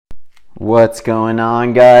What's going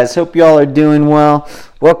on, guys? Hope y'all are doing well.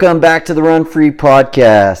 Welcome back to the Run Free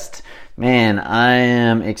podcast. Man, I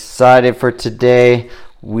am excited for today.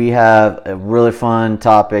 We have a really fun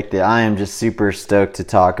topic that I am just super stoked to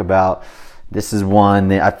talk about. This is one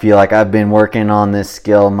that I feel like I've been working on this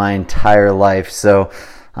skill my entire life. So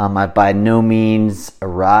I've by no means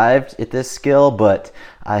arrived at this skill, but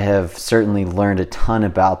I have certainly learned a ton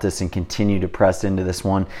about this and continue to press into this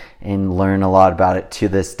one and learn a lot about it to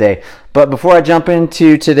this day. But before I jump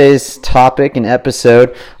into today's topic and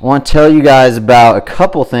episode, I want to tell you guys about a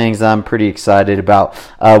couple things that I'm pretty excited about.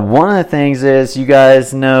 One of the things is, you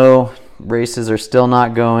guys know, races are still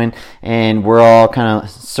not going, and we're all kind of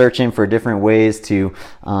searching for different ways to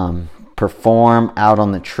perform out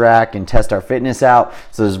on the track and test our fitness out.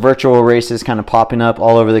 So there's virtual races kind of popping up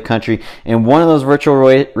all over the country, and one of those virtual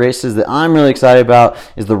races that I'm really excited about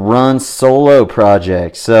is the Run Solo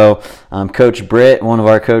project. So Coach Britt, one of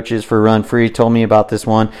our coaches for Run Free, told me about this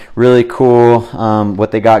one. Really cool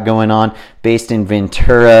what they got going on, based in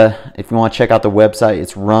Ventura. If you want to check out the website,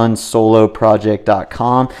 it's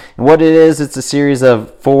runsoloproject.com. And what it is, it's a series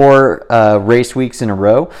of 4 race weeks in a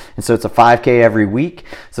row. And so it's a 5K every week.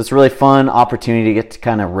 So it's a really fun opportunity to get to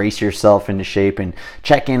kind of race yourself into shape and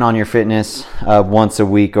check in on your fitness once a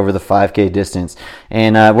week over the 5K distance.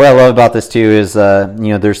 And what I love about this too is,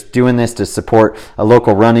 they're doing this to support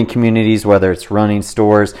local running communities, whether it's running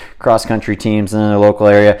stores, cross-country teams in the local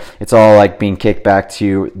area. It's all like being kicked back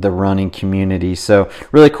to the running community. So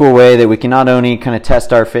really cool way that we can not only kind of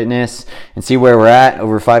test our fitness and see where we're at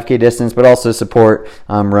over 5K distance, but also support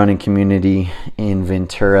running community in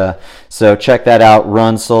Ventura. So check that out,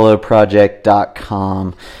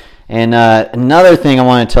 runsoloproject.com. And another thing I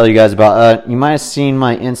want to tell you guys about, you might have seen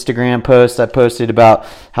my Instagram post. I posted about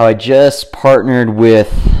how I just partnered with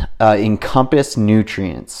Encompass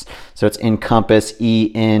Nutrients. So it's Encompass,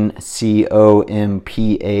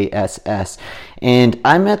 ENCOMPASS. And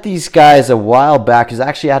I met these guys a while back. It was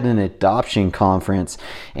actually at an adoption conference,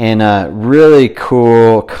 and really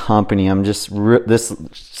cool company. This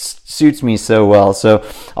suits me so well. So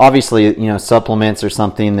obviously, supplements are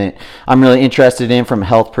something that I'm really interested in from a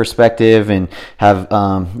health perspective, and have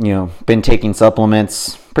been taking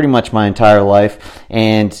supplements pretty much my entire life,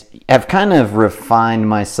 and have kind of refined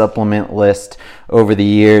my supplement list over the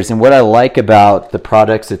years. And what I like about the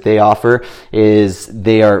products that they offer is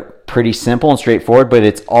they are pretty simple and straightforward, but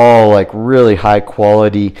it's all like really high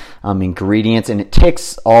quality ingredients, and it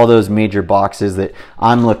ticks all those major boxes that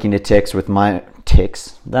I'm looking to tick with my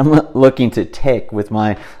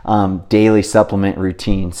daily supplement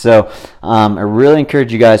routine. So I really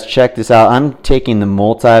encourage you guys to check this out. I'm taking the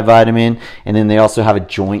multivitamin, and then they also have a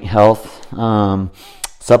joint health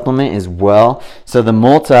supplement as well. So it's a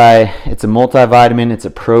multivitamin, it's a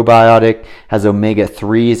probiotic, has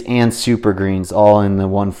omega-3s and super greens all in the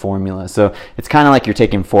one formula. So it's kind of like you're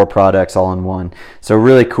taking 4 products all in one. So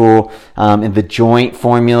really cool. And the joint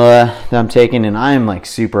formula that I'm taking, and I am like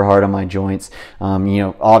super hard on my joints,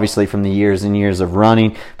 obviously from the years and years of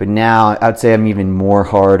running, but now I'd say I'm even more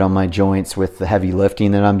hard on my joints with the heavy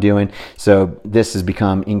lifting that I'm doing. So this has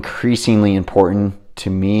become increasingly important to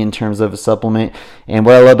me in terms of a supplement. And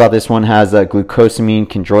what I love about this one has glucosamine,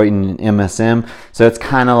 chondroitin, and MSM. So it's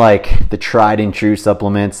kind of like the tried and true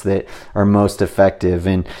supplements that are most effective.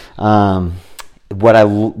 And what I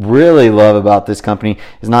really love about this company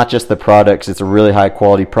is not just the products. It's a really high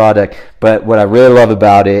quality product, but what I really love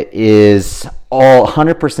about it is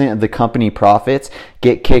 100% of the company profits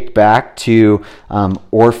get kicked back to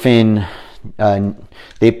orphan.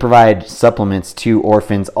 They provide supplements to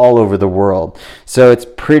orphans all over the world. So it's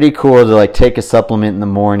pretty cool to like take a supplement in the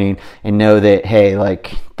morning and know that, hey,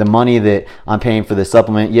 like the money that I'm paying for the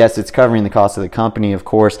supplement, yes, it's covering the cost of the company, of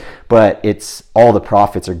course, but it's all the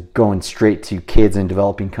profits are going straight to kids in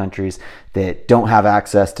developing countries that don't have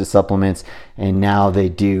access to supplements, and now they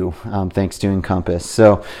do, thanks to Encompass.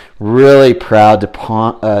 So really proud to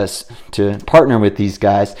partner with these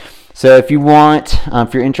guys. So if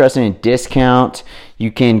if you're interested in a discount, you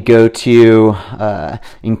can go to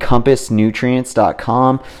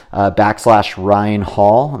encompassnutrients.com /Ryan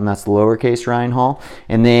Hall, and that's lowercase Ryan Hall.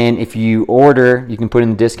 And then if you order, you can put in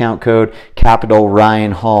the discount code capital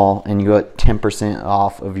Ryan Hall, and you get 10%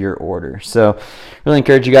 off of your order. So really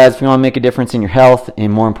encourage you guys, if you want to make a difference in your health,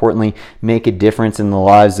 and more importantly, make a difference in the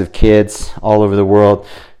lives of kids all over the world,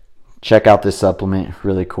 check out this supplement.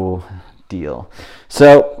 Really cool deal.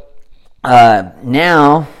 So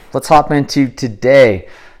now let's hop into today.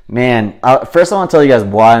 Man, first I want to tell you guys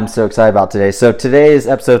why I'm so excited about today. So today is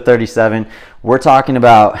episode 37. We're talking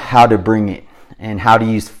about how to bring it and how to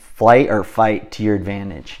use flight or fight to your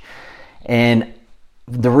advantage. And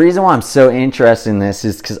the reason why I'm so interested in this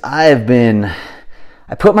is because I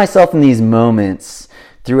put myself in these moments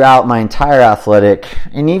throughout my entire athletic,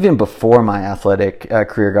 and even before my athletic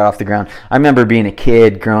career got off the ground. I remember being a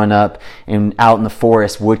kid growing up and out in the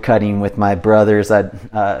forest woodcutting with my brothers. I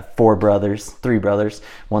had 3 brothers,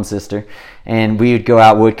 1 sister, and we would go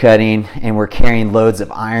out woodcutting, and we're carrying loads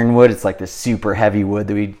of ironwood. It's like this super heavy wood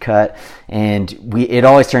that we'd cut, and it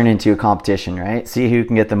always turned into a competition, right? See who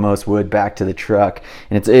can get the most wood back to the truck.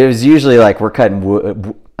 And it was usually like we're cutting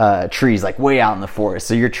wood, trees like way out in the forest,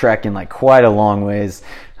 so you're trekking like quite a long ways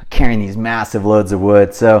carrying these massive loads of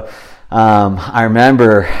wood. So I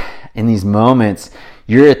remember in these moments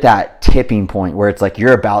you're at that tipping point where it's like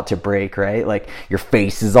you're about to break, right? Like your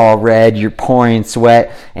face is all red, you're pouring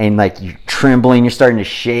sweat, and like you're trembling, you're starting to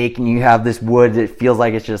shake, and you have this wood that feels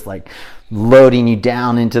like it's just like loading you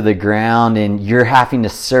down into the ground, and you're having to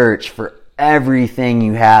search for everything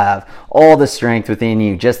you have, all the strength within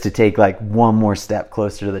you, just to take like one more step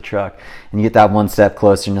closer to the truck. And you get that one step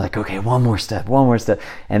closer, and you're like, okay, one more step,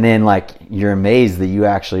 and then like you're amazed that you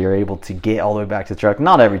actually are able to get all the way back to the truck.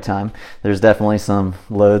 Not every time. There's definitely some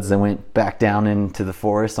loads that went back down into the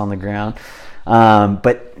forest on the ground.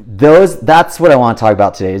 But that's what I want to talk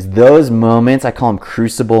about today, is those moments. I call them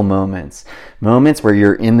crucible moments where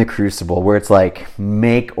you're in the crucible, where it's like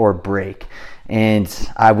make or break. And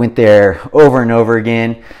I went there over and over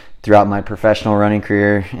again throughout my professional running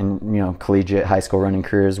career and, collegiate high school running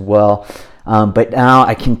career as well. But now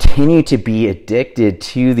I continue to be addicted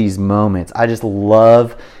to these moments. I just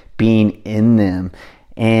love being in them.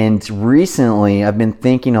 And recently I've been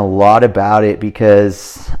thinking a lot about it,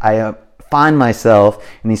 because I find myself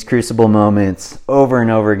in these crucible moments over and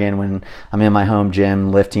over again when I'm in my home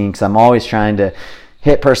gym lifting, because I'm always trying to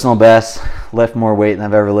hit personal best, lift more weight than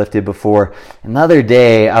I've ever lifted before. And the other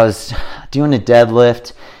day I was doing a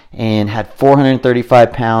deadlift and had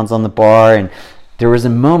 435 pounds on the bar, and there was a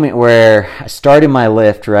moment where I started my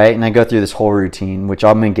lift, right? And I go through this whole routine, which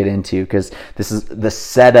I'm going to get into, because this is the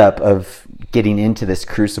setup of getting into this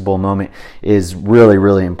crucible moment is really,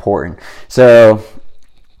 really important. So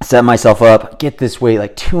set myself up, get this weight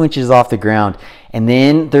like 2 inches off the ground, and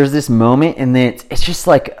then there's this moment, and then it's just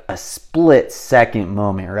like a split second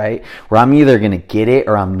moment, right? Where I'm either going to get it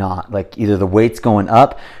or I'm not. Like either the weight's going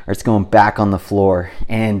up or it's going back on the floor.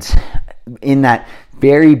 And in that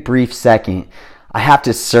very brief second, I have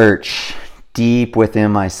to search deep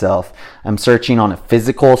within myself. I'm searching on a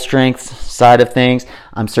physical strength side of things.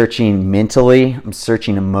 I'm searching mentally. I'm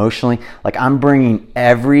searching emotionally. Like I'm bringing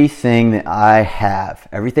everything that I have,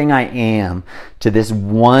 everything I am, to this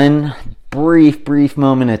one brief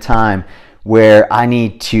moment of time where I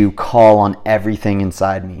need to call on everything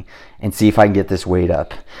inside me and see if I can get this weight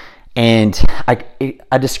up. And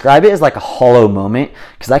I describe it as like a hollow moment,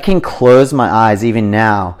 because I can close my eyes even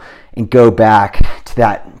now and go back to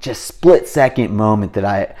that just split second moment that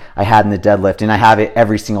I had in the deadlift. And I have it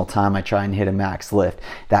every single time I try and hit a max lift,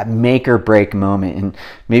 that make or break moment. And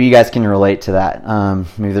maybe you guys can relate to that.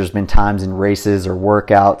 Maybe there's been times in races or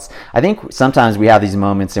workouts. I think sometimes we have these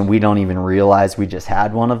moments and we don't even realize we just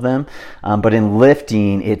had one of them. But in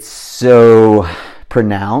lifting, it's so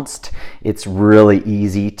pronounced. It's really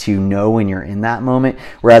easy to know when you're in that moment.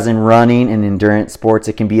 Whereas in running and endurance sports,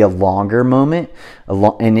 it can be a longer moment,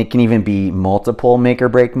 and it can even be multiple make or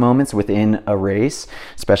break moments within a race,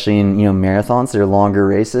 especially in marathons. They're longer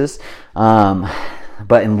races.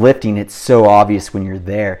 But in lifting, it's so obvious when you're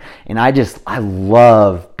there. And I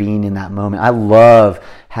love being in that moment. I love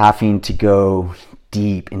having to go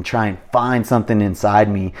deep and try and find something inside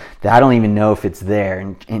me that I don't even know if it's there,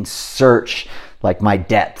 and search like my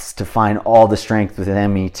depths to find all the strength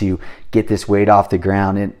within me to get this weight off the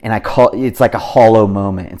ground. And I call it's like a hollow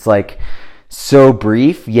moment. It's like so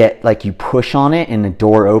brief, yet like you push on it and the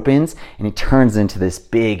door opens and it turns into this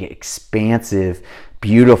big, expansive,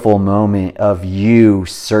 beautiful moment of you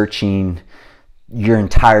searching your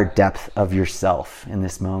entire depth of yourself in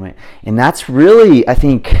this moment. And that's really, I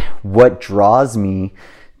think, what draws me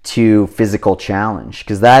to physical challenge,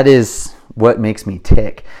 because that is what makes me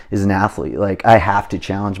tick as an athlete. Like I have to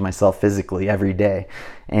challenge myself physically every day.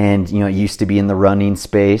 And it used to be in the running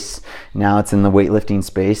space, now it's in the weightlifting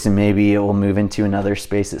space, and maybe it will move into another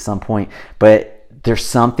space at some point. But there's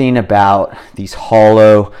something about these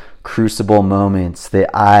hollow crucible moments that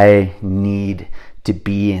I need to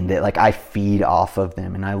be in, that like I feed off of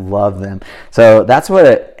them and I love them. So that's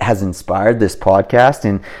what has inspired this podcast.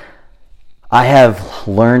 And I have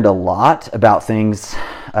learned a lot about things,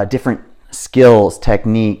 different skills,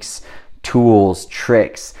 techniques, tools,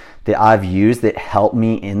 tricks that I've used that helped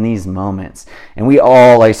me in these moments. And we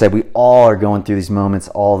all, like I said, we all are going through these moments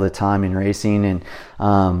all the time in racing. And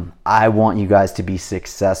I want you guys to be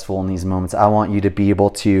successful in these moments. I want you to be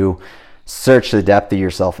able to search the depth of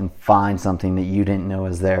yourself and find something that you didn't know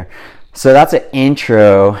was there. So that's an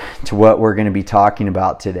intro to what we're going to be talking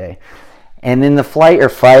about today. And then the flight or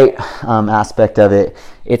fight aspect of it,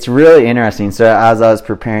 it's really interesting. So as I was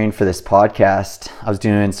preparing for this podcast, I was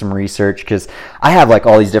doing some research because I have like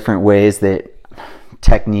all these different ways that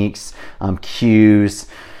techniques, cues,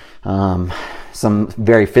 some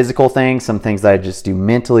very physical things, some things that I just do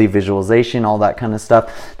mentally, visualization, all that kind of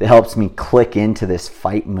stuff that helps me click into this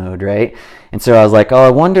fight mode, right? And so I was like, oh, I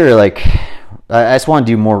wonder, like, I just want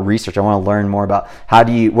to do more research. I want to learn more about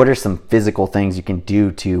what are some physical things you can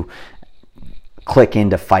do to click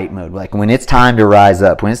into fight mode. Like when it's time to rise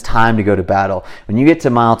up, when it's time to go to battle, when you get to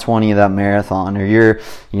mile 20 of that marathon, or you're,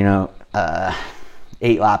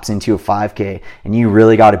 8 laps into a 5K and you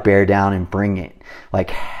really got to bear down and bring it.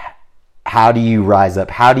 Like, how do you rise up?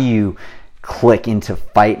 How do you click into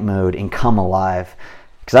fight mode and come alive?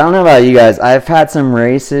 Because I don't know about you guys, I've had some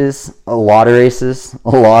races, a lot of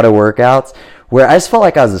workouts where I just felt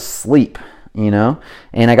like I was asleep,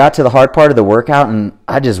 and I got to the hard part of the workout and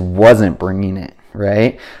I just wasn't bringing it,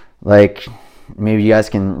 right? Like, maybe you guys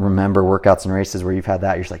can remember workouts and races where you've had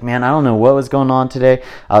that. You're just like, man, I don't know what was going on today.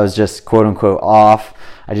 I was just quote unquote off.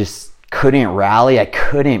 I just couldn't rally. I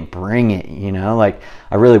couldn't bring it, like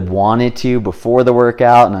I really wanted to before the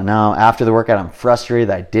workout. And now after the workout, I'm frustrated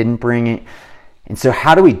that I didn't bring it. And so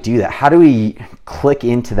how do we do that? How do we click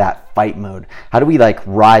into that fight mode? How do we like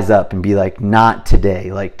rise up and be like, not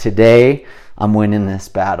today. Like today I'm winning this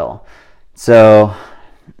battle. So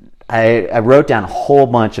I wrote down a whole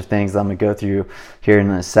bunch of things that I'm going to go through here in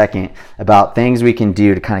a second about things we can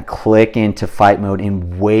do to kind of click into fight mode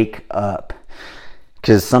and wake up.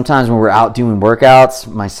 Because sometimes when we're out doing workouts,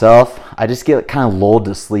 myself, I just get kind of lulled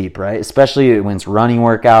to sleep, right? Especially when it's running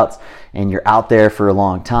workouts and you're out there for a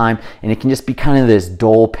long time. And it can just be kind of this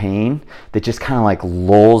dull pain that just kind of like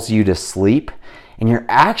lulls you to sleep. And you're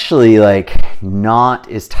actually like not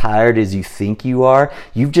as tired as you think you are.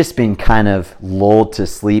 You've just been kind of lulled to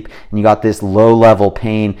sleep and you got this low level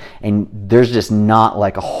pain and there's just not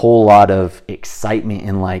like a whole lot of excitement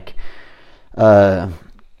and like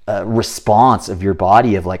response of your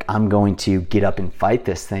body of like, I'm going to get up and fight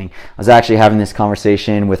this thing. I was actually having this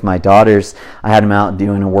conversation with my daughters. I had them out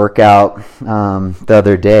doing a workout the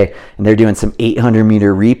other day, and they're doing some 800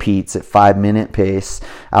 meter repeats at 5-minute pace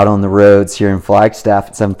out on the roads here in Flagstaff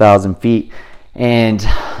at 7,000 feet. And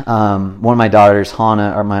one of my daughters,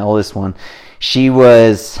 Hannah, or my oldest one,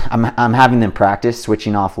 I'm having them practice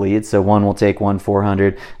switching off leads. So one will take one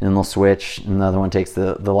 400 and then they'll switch and the other one takes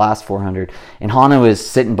the last 400. And Hannah was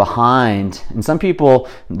sitting behind, and some people,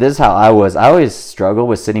 this is how I always struggle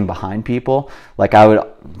with sitting behind people. Like I would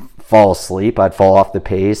fall asleep, I'd fall off the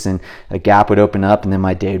pace and a gap would open up and then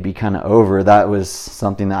my day would be kind of over. That was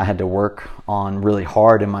something that I had to work on really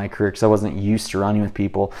hard in my career because I wasn't used to running with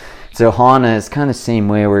people. So Hannah is kind of the same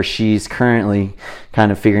way, where she's currently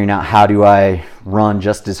kind of figuring out, how do I run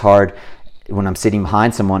just as hard when I'm sitting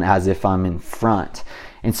behind someone as if I'm in front.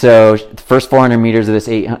 And so the first 400 meters of this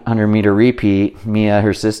 800 meter repeat, Mia,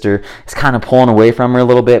 her sister, is kind of pulling away from her a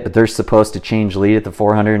little bit, but they're supposed to change lead at the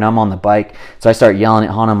 400, and I'm on the bike. So I start yelling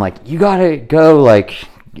at Hannah. I'm like, you got to go, like,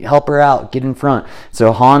 help her out, get in front.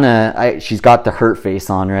 So Hannah, she's got the hurt face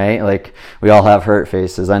on, right? Like, we all have hurt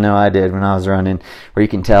faces. I know I did when I was running, where you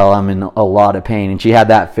can tell I'm in a lot of pain. And she had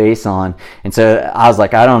that face on. And so I was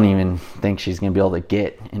like, I don't even think she's going to be able to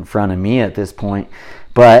get in front of me at this point.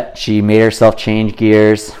 But she made herself change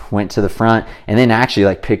gears, went to the front, and then actually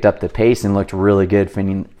like picked up the pace and looked really good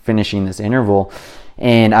finishing this interval.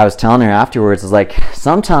 And I was telling her afterwards, I was like,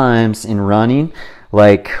 sometimes in running,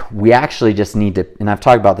 like we actually just need to, and I've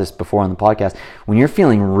talked about this before on the podcast, when you're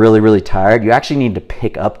feeling really, really tired, you actually need to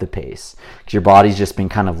pick up the pace because your body's just been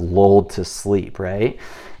kind of lulled to sleep, right?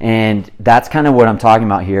 And that's kind of what I'm talking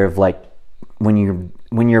about here, of like when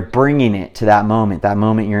you're bringing it to that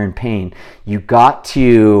moment you're in pain,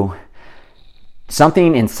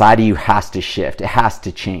 something inside of you has to shift. It has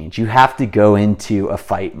to change. You have to go into a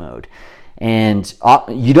fight mode. And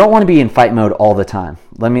you don't want to be in fight mode all the time.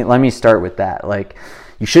 Let me start with that. Like,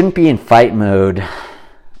 you shouldn't be in fight mode,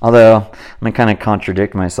 although I'm going to kind of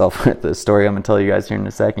contradict myself with the story I'm going to tell you guys here in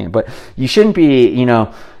a second. But you shouldn't be,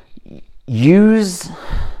 use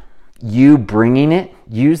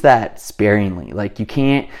that sparingly. Like, you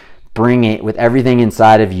can't bring it with everything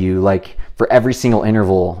inside of you, like for every single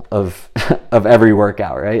interval of every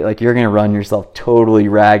workout, right? Like, you're going to run yourself totally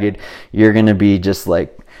ragged. You're going to be just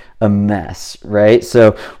like a mess, right?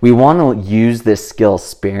 So we want to use this skill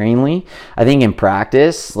sparingly. I think in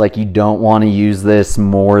practice, like, you don't want to use this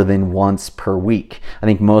more than once per week. I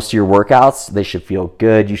think most of your workouts, they should feel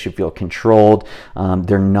good. You should feel controlled.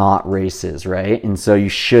 They're not races, right? And so you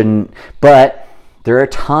shouldn't, but there are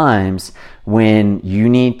times when you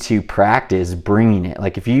need to practice bringing it.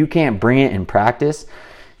 Like, if you can't bring it in practice,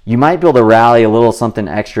 you might be able to rally a little something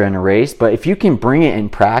extra in a race, but if you can bring it in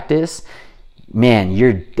practice, man,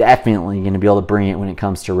 you're definitely going to be able to bring it when it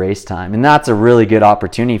comes to race time. And that's a really good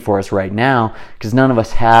opportunity for us right now, because none of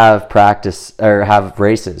us have practice or have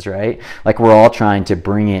races, right? Like, we're all trying to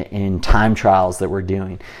bring it in time trials that we're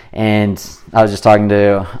doing. And I was just talking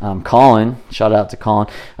to Colin, shout out to Colin,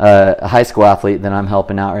 a high school athlete that I'm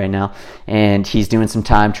helping out right now, and he's doing some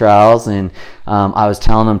time trials. And I was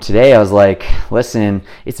telling him today, I was like, listen,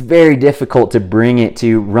 it's very difficult to bring it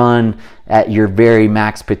to run at your very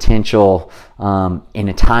max potential in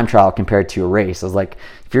a time trial compared to a race. I was like,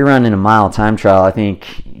 if you're running a mile time trial, I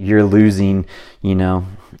think you're losing,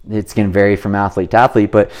 it's going to vary from athlete to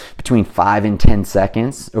athlete, but between 5 and 10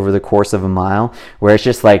 seconds over the course of a mile, where it's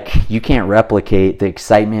just like, you can't replicate the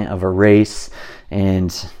excitement of a race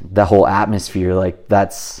and the whole atmosphere. Like,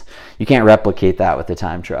 you can't replicate that with a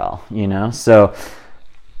time trial, So,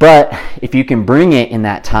 but if you can bring it in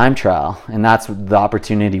that time trial, and that's the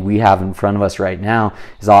opportunity we have in front of us right now,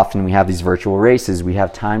 is often we have these virtual races, we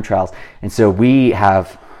have time trials, and so we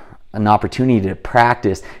have an opportunity to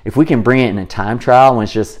practice. If we can bring it in a time trial when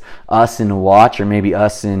it's just us in a watch, or maybe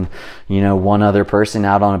us and one other person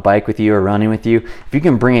out on a bike with you or running with you, if you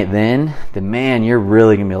can bring it then man, you're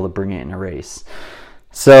really gonna be able to bring it in a race.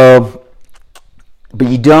 So, but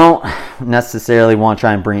you don't necessarily want to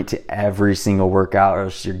try and bring it to every single workout, or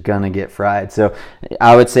else you're going to get fried. So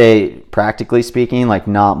I would say, practically speaking, like,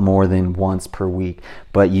 not more than once per week.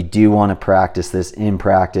 But you do want to practice this in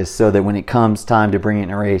practice, so that when it comes time to bring it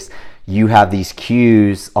in a race, you have these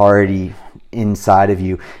cues already inside of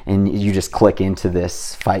you, and you just click into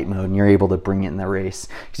this fight mode, and you're able to bring it in the race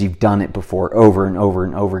because you've done it before over and over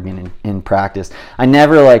and over again in practice. I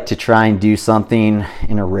never like to try and do something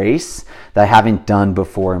in a race that I haven't done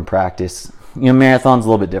before in practice. Marathon's a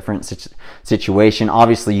little bit different situation.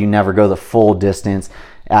 Obviously, you never go the full distance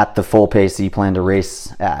at the full pace that you plan to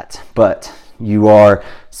race at, but you are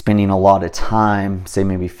spending a lot of time, say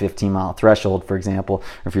maybe 15-mile threshold, for example,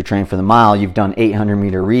 or if you're training for the mile, you've done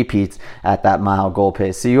 800-meter repeats at that mile goal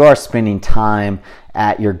pace. So you are spending time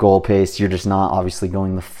at your goal pace. You're just not obviously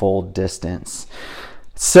going the full distance.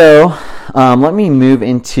 So let me move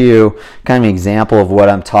into kind of an example of what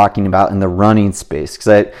I'm talking about in the running space,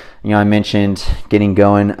 because I mentioned getting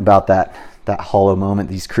going about that hollow moment,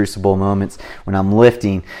 these crucible moments when I'm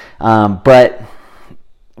lifting, but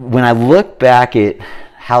when I look back at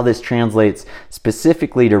how this translates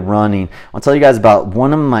specifically to running, I'll tell you guys about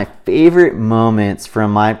one of my favorite moments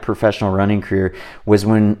from my professional running career. Was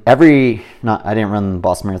when I didn't run the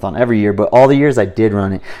Boston Marathon every year, but all the years I did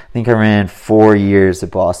run it, I think I ran 4 years at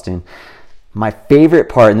Boston. My favorite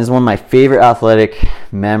part, and this is one of my favorite athletic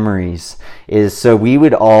memories, is so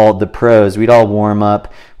the pros, we'd all warm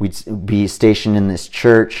up. We'd be stationed in this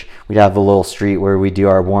church. We'd have a little street where we do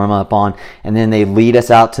our warm up on, and then they lead us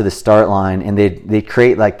out to the start line, and they'd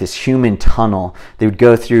create like this human tunnel. They would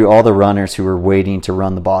go through all the runners who were waiting to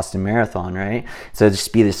run the Boston Marathon, right? So it'd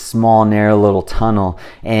just be this small, narrow little tunnel,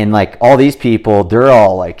 and like all these people, they're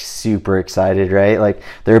all like super excited, right? Like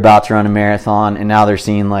they're about to run a marathon, and now they're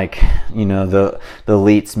seeing like the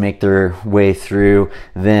elites make their way through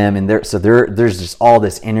them, and there's just all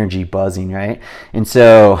this energy buzzing, right? And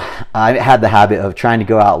so I had the habit of trying to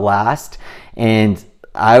go out last, and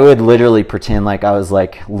I would literally pretend like I was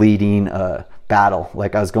like leading a battle,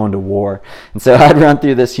 like I was going to war. And so I'd run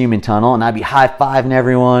through this human tunnel, and I'd be high-fiving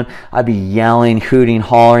everyone. I'd be yelling, hooting,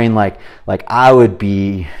 hollering, like I would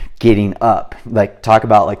be getting up. Like, talk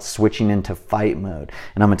about like switching into fight mode.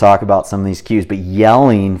 And I'm gonna talk about some of these cues, but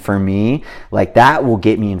yelling for me, like that will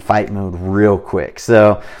get me in fight mode real quick.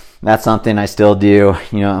 So that's something I still do.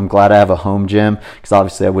 I'm glad I have a home gym, because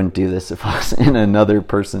obviously I wouldn't do this if I was in another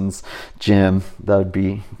person's gym. That would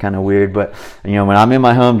be kind of weird. But when I'm in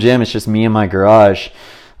my home gym, it's just me in my garage.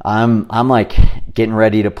 I'm like getting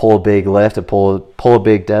ready to pull a big lift, to pull a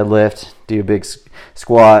big deadlift, do a big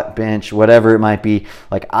squat, bench, whatever it might be.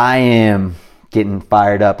 Like I am getting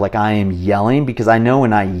fired up, like I am yelling, because I know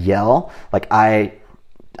when I yell, like I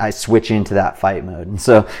switch into that fight mode. And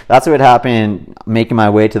so that's what happened making my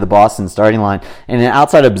way to the Boston starting line. And an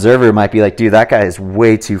outside observer might be like, dude, that guy is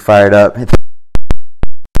way too fired up. I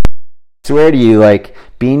swear to you, like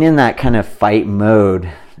being in that kind of fight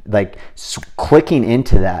mode, like clicking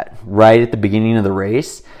into that right at the beginning of the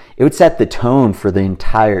race, it would set the tone for the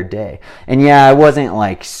entire day. And yeah, I wasn't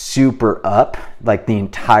like super up like the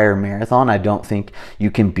entire marathon. I don't think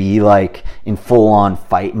you can be like in full on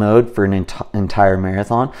fight mode for an entire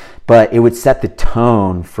marathon, but it would set the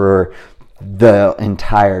tone for the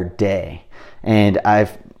entire day. And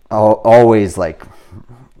I've always like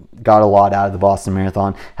got a lot out of the Boston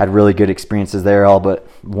Marathon, had really good experiences there, all but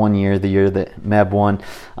 1 year, the year that Meb won.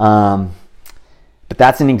 But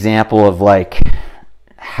that's an example of like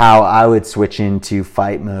how I would switch into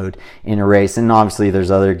fight mode in a race. And obviously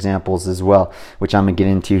there's other examples as well, which I'm gonna get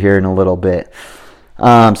into here in a little bit.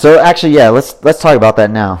 So actually, yeah, let's talk about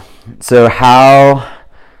that now. So how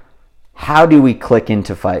do we click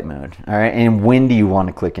into fight mode? All right, and when do you want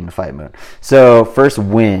to click into fight mode? So first,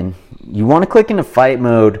 when you want to click into fight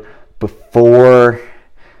mode before,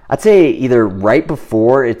 I'd say either right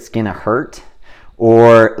before it's gonna hurt,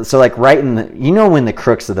 or so like right in the, when the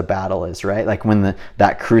crux of the battle is, right? Like when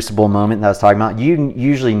that crucible moment that I was talking about, you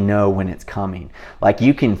usually know when it's coming. Like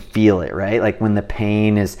you can feel it, right? Like when the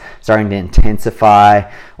pain is starting to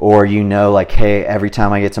intensify, or like, hey, every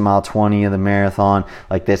time I get to mile 20 of the marathon,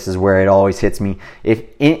 like this is where it always hits me.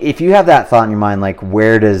 If you have that thought in your mind, like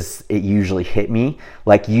where does it usually hit me?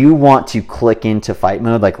 Like you want to click into fight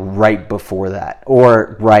mode like right before that,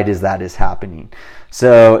 or right as that is happening.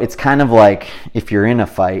 So it's kind of like if you're in a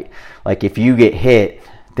fight, like if you get hit,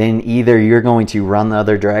 then either you're going to run the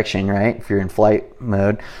other direction, right? If you're in flight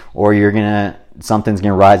mode, or something's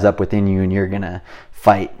gonna rise up within you and you're gonna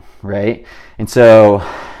fight, right? And so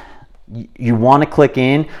you want to click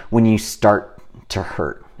in when you start to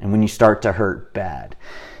hurt, and when you start to hurt bad.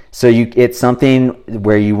 So it's something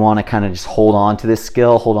where you want to kind of just hold on to this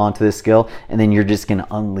skill, and then you're just going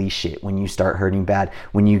to unleash it when you start hurting bad.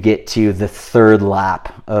 When you get to the third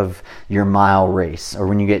lap of your mile race, or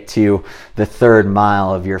when you get to the third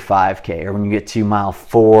mile of your 5K, or when you get to mile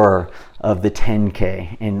 4 of the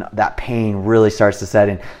 10K, and that pain really starts to set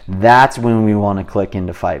in, that's when we want to click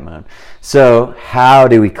into fight mode. So how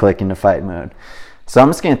do we click into fight mode? So I'm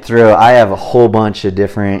just going to I have a whole bunch of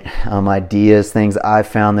different ideas, things I've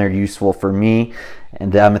found that are useful for me,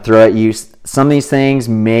 and I'm going to throw at you. Some of these things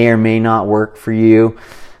may or may not work for you.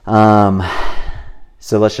 So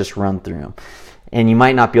let's just run through them. And you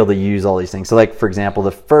might not be able to use all these things. So like, for example,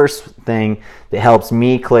 the first thing that helps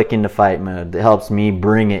me click into fight mode, that helps me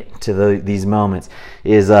bring it to these moments,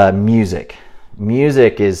 is music.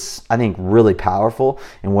 Music is, I think, really powerful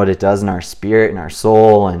in what it does in our spirit and our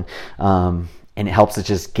soul, and it helps us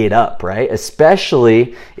just get up, right?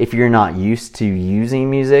 Especially if you're not used to using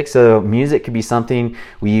music. So music could be something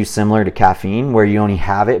we use similar to caffeine, where you only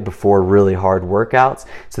have it before really hard workouts.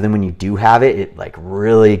 So then when you do have it, it like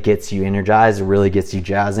really gets you energized, it really gets you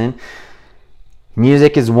jazzing.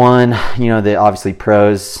 Music is one, that obviously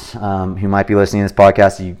pros who might be listening to this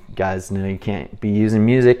podcast, you guys know you can't be using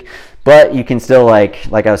music, but you can still,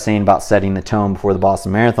 like I was saying about setting the tone before the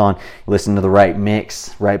Boston Marathon, listen to the right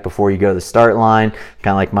mix right before you go to the start line,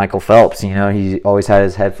 kind of like Michael Phelps. He always had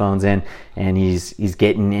his headphones in, and he's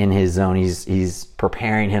getting in his zone. He's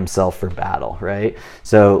preparing himself for battle, right?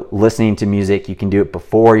 So listening to music, you can do it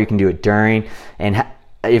before, you can do it during, and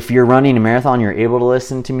if you're running a marathon, you're able to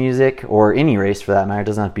listen to music, or any race for that matter, it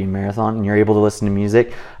doesn't have to be a marathon, and you're able to listen to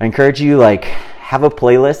music. I encourage you, have a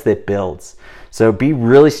playlist that builds. So be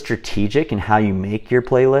really strategic in how you make your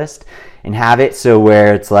playlist, and have it so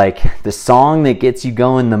where it's like the song that gets you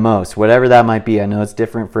going the most, whatever that might be. I know it's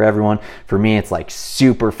different for everyone. For me, it's like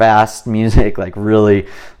super fast music, like really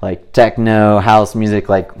like techno, house music,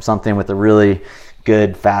 like something with a really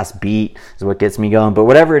good fast beat is what gets me going. But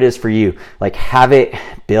whatever it is for you, like have it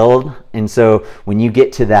build. And so when you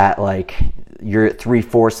get to that, like you're at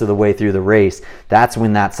 3/4 of the way through the race, that's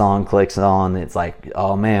when that song clicks on. It's like,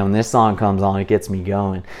 oh man, when this song comes on, it gets me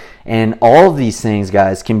going. And all of these things,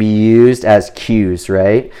 guys, can be used as cues,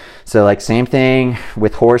 right? So like same thing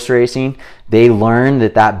with horse racing. They learn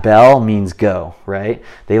that bell means go, right?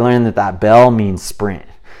 They learn that bell means sprint.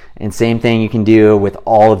 And same thing you can do with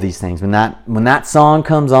all of these things. When that song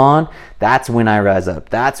comes on, that's when I rise up.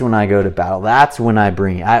 That's when I go to battle. That's when I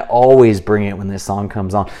bring it. I always bring it when this song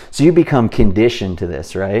comes on. So you become conditioned to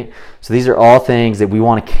this, right? So these are all things that we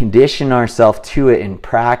want to condition ourselves to it in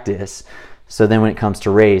practice. So then when it comes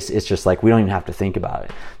to race, it's just like we don't even have to think about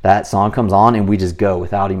it. That song comes on and we just go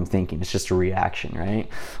without even thinking. It's just a reaction, right?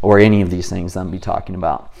 Or any of these things I'm be talking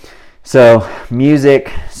about. So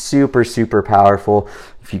music, super, super powerful.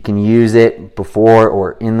 If you can use it before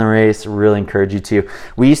or in the race, really encourage you to.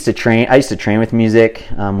 I used to train with music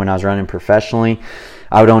when I was running professionally.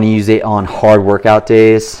 I would only use it on hard workout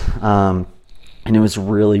days. and it was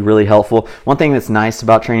really, really helpful. One thing that's nice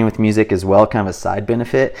about training with music as well, kind of a side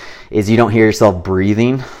benefit, is you don't hear yourself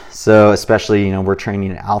breathing. So especially, we're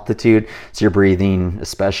training at altitude, so you're breathing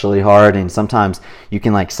especially hard, and sometimes you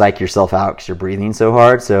can like psych yourself out because you're breathing so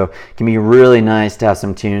hard. So it can be really nice to have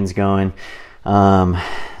some tunes going.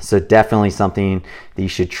 So definitely something that you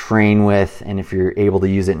should train with, and if you're able to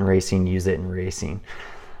use it in racing, use it in racing.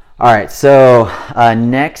 All right, so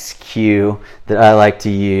next cue that I like to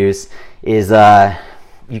use is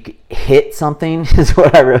you hit something is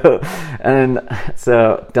what I wrote. And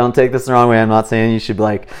so don't take this the wrong way. I'm not saying you should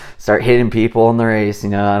like start hitting people in the race. I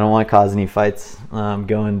don't want to cause any fights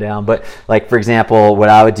going down. But like, for example, what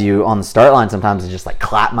I would do on the start line sometimes is just like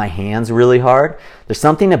clap my hands really hard. There's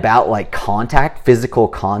something about like contact, physical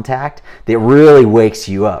contact, that really wakes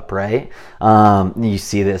you up, right? You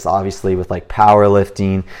see this obviously with like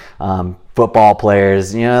powerlifting, football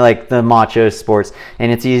players, like the macho sports, and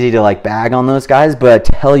it's easy to like bag on those guys, but I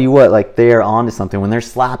tell you what, like they are onto something when they're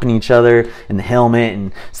slapping each other in the helmet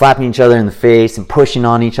and slapping each other in the face and pushing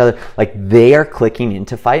on each other. Like they are clicking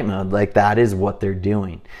into fight mode. Like that is what they're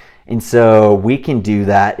doing. And so we can do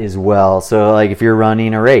that as well. So like if you're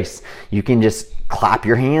running a race, you can just clap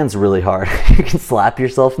your hands really hard. You can slap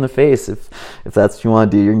yourself in the face if that's what you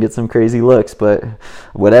want to do. You can get some crazy looks, but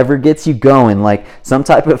whatever gets you going, like some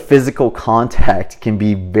type of physical contact can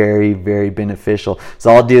be very, very beneficial.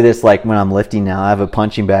 So I'll do this like when I'm lifting now. I have a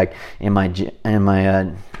punching bag in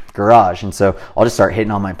my garage, and so I'll just start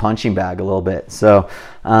hitting on my punching bag a little bit. So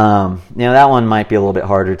that one might be a little bit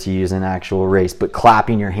harder to use in actual race, but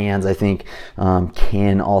clapping your hands I think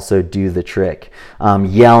can also do the trick.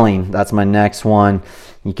 Yelling, that's my next one.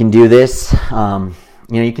 You can do this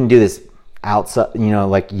you can do this outside,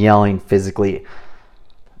 like yelling physically,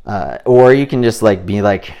 or you can just like be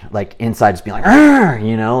like inside, just be like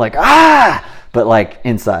like ah, but like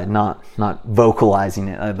inside, not vocalizing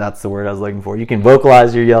it. That's the word I was looking for. You can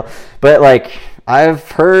vocalize your yell, but like I've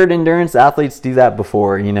heard endurance athletes do that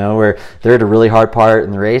before, where they're at a really hard part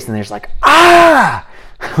in the race and they're just like ah,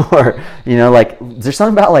 or like there's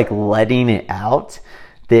something about like letting it out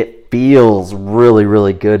that feels really,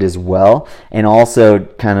 really good as well, and also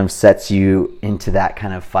kind of sets you into that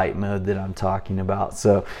kind of fight mode that I'm talking about.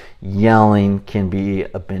 So yelling can be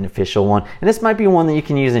a beneficial one, and this might be one that you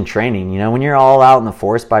can use in training. When you're all out in the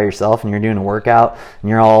forest by yourself and you're doing a workout and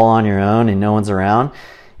you're all on your own and no one's around,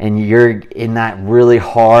 and you're in that really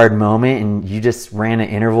hard moment and you just ran an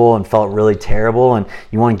interval and felt really terrible and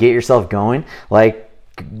you want to get yourself going, like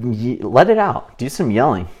let it out, do some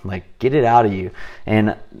yelling, like get it out of you,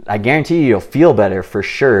 and I guarantee you'll feel better for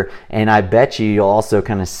sure. And I bet you'll also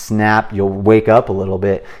kind of you'll wake up a little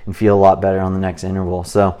bit and feel a lot better on the next interval.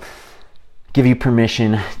 So give you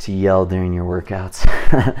permission to yell during your workouts.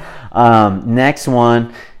 Next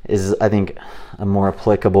one is I think a more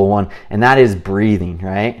applicable one, and that is breathing,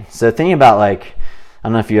 right? So think about like, I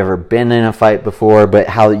don't know if you've ever been in a fight before, but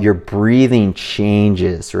how your breathing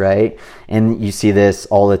changes, right? And you see this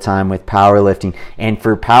all the time with powerlifting. And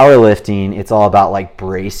for powerlifting, it's all about like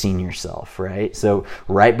bracing yourself, right? So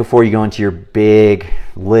right before you go into your big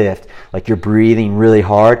lift, like you're breathing really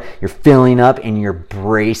hard, you're filling up and you're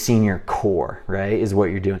bracing your core, right? Is what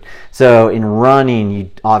you're doing. So in running, you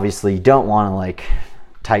obviously don't want to like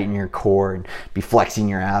tighten your core and be flexing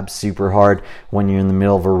your abs super hard when you're in the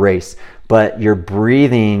middle of a race. But your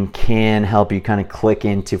breathing can help you kind of click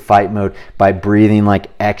into fight mode by breathing like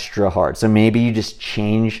extra hard. So maybe you just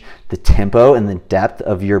change the tempo and the depth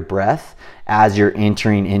of your breath as you're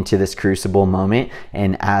entering into this crucible moment,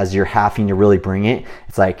 and as you're having to really bring it,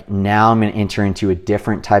 it's like, now I'm going to enter into a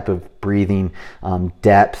different type of breathing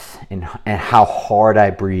depth, and how hard I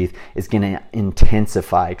breathe is going to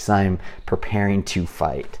intensify because I'm preparing to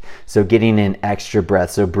fight. So getting in extra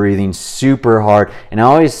breath, so breathing super hard. And I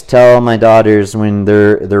always tell my daughters when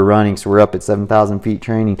they're running, so we're up at 7,000 feet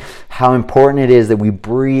training, how important it is that we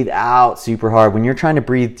breathe out super hard. When you're trying to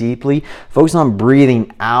breathe deeply, focus on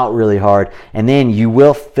breathing out really hard, and then you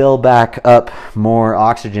will fill back up more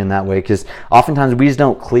oxygen that way, because oftentimes we just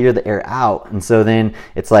don't clear the air out. And so then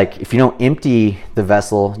it's like, if you don't empty the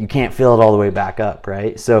vessel, you can't fill it all the way back up,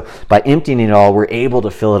 right? So by emptying it all, we're able to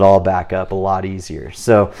fill it all back up a lot easier.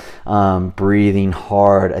 So breathing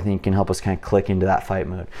hard, I think, can help us kind of click into that fight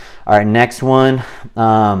mode. All right, next one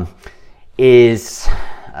is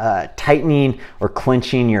tightening or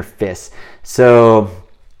clenching your fists. So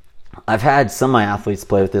I've had some of my athletes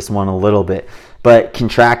play with this one a little bit, but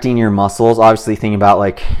contracting your muscles, obviously thinking about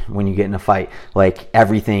like when you get in a fight, like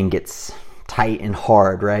everything gets tight and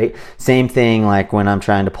hard, right? Same thing like when I'm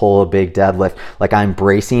trying to pull a big deadlift, like I'm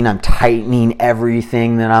bracing, I'm tightening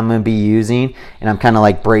everything that I'm going to be using, and I'm kind of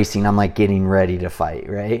like bracing, I'm like getting ready to fight,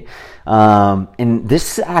 right? And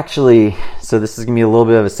this actually, so this is going to be a little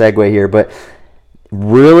bit of a segue here, but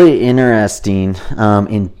really interesting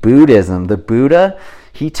in Buddhism. The Buddha,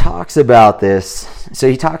 he talks about this. So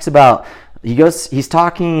he's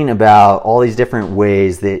talking about all these different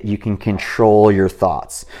ways that you can control your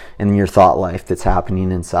thoughts and your thought life that's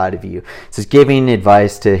happening inside of you. So he's giving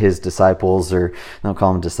advice to his disciples, or they don't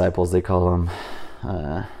call them disciples, they call them,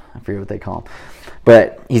 I forget what they call them.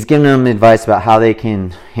 But he's giving them advice about how they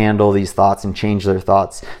can handle these thoughts and change their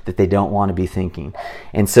thoughts that they don't want to be thinking.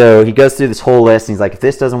 And so he goes through this whole list, and he's like, if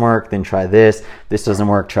this doesn't work, then try this. If this doesn't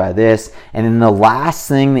work, try this. And then the last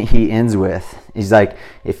thing that he ends with, he's like,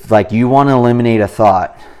 if like you want to eliminate a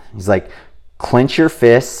thought, he's like, clench your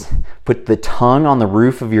fists, put the tongue on the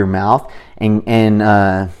roof of your mouth, and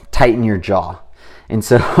tighten your jaw. And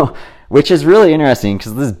so... which is really interesting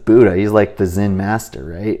because this Buddha, he's like the Zen master,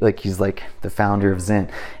 right? Like he's like the founder of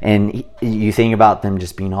Zen. And you think about them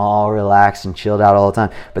just being all relaxed and chilled out all the time.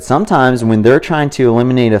 But sometimes when they're trying to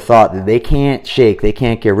eliminate a thought that they can't shake, they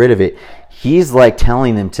can't get rid of it, he's like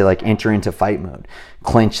telling them to like enter into fight mode.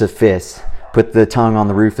 Clench the fist, put the tongue on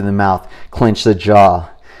the roof of the mouth, clench the jaw.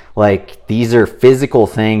 Like these are physical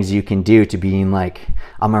things you can do to being like,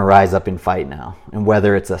 I'm going to rise up and fight now. And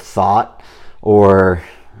whether it's a thought or...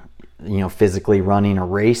 physically running a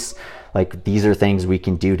race, like these are things we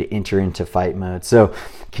can do to enter into fight mode. So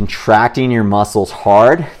contracting your muscles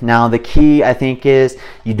hard. Now the key, I think, is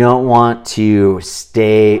you don't want to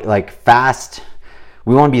stay like fast.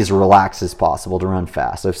 We want to be as relaxed as possible to run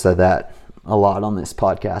fast. I've said that a lot on this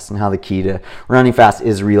podcast, and how the key to running fast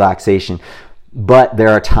is relaxation. But there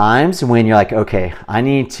are times when you're like, okay, I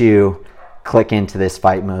need to click into this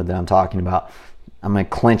fight mode that I'm talking about. I'm going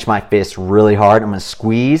to clench my fist really hard. I'm going to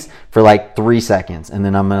squeeze for like 3 seconds, and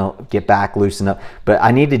then I'm going to get back, loosen up. But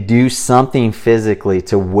I need to do something physically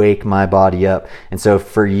to wake my body up. And so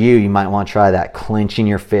for you might want to try that, clenching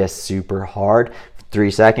your fist super hard for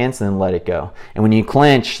 3 seconds, and then let it go. And when you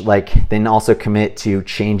clench, like then also commit to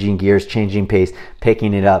changing gears, changing pace,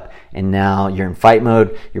 picking it up. And now you're in fight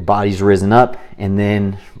mode, your body's risen up, and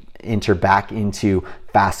then enter back into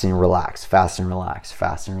fast and relax, fast and relax,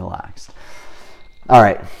 fast and relax. All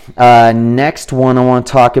right, next one I want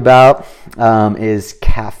to talk about is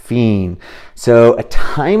caffeine. So a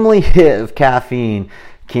timely hit of caffeine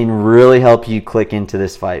can really help you click into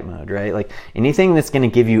this fight mode, right? Like anything that's going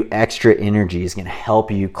to give you extra energy is going to help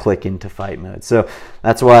you click into fight mode. So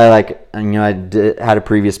that's why, like, I had a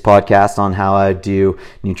previous podcast on how I do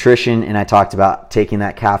nutrition, and I talked about taking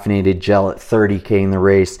that caffeinated gel at 30K in the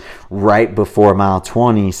race right before mile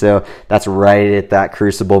 20. So that's right at that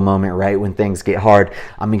crucible moment, right when things get hard.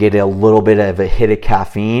 I'm going to get a little bit of a hit of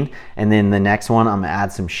caffeine, and then the next one, I'm going to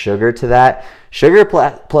add some sugar to that. Sugar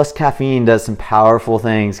plus caffeine does some powerful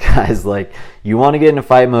things, guys. Like, you want to get into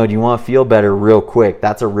fight mode, you want to feel better real quick.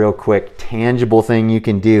 That's a real quick, tangible thing you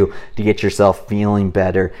can do to get yourself feeling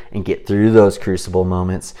better and get through those crucible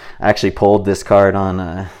moments. I actually pulled this card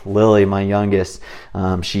on Lily, my youngest.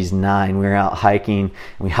 She's 9. We were out hiking.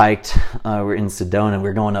 We hiked. We're in Sedona.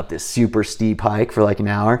 We're going up this super steep hike for like an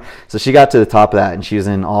hour. So she got to the top of that, and she was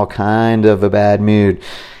in all kind of a bad mood.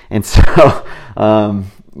 And so...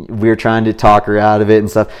 we were trying to talk her out of it and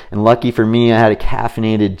stuff. And lucky for me, I had a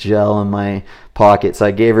caffeinated gel in my pocket. So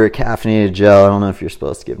I gave her a caffeinated gel. I don't know if you're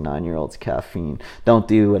supposed to give 9-year-olds caffeine. Don't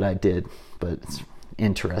do what I did, but it's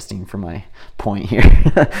interesting for my point here.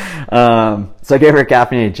 So I gave her a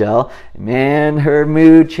caffeinated gel. Man, her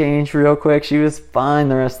mood changed real quick. She was fine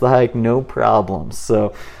the rest of the hike, no problems.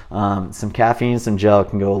 So some caffeine, some gel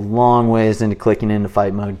can go a long ways into clicking into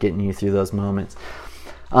fight mode, getting you through those moments.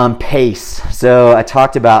 Pace. So I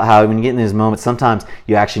talked about how when you get in these moments, sometimes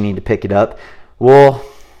you actually need to pick it up. Well,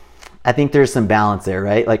 I think there's some balance there,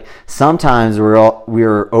 right? Like sometimes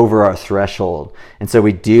we're over our threshold, and so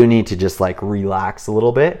we do need to just like relax a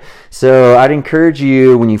little bit. So I'd encourage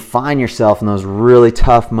you, when you find yourself in those really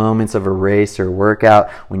tough moments of a race or workout,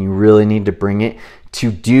 when you really need to bring it,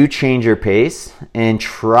 to change your pace and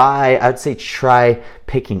try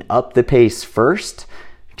picking up the pace first.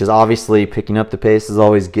 Because obviously picking up the pace is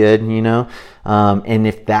always good, and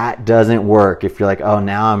if that doesn't work, if you're like, oh,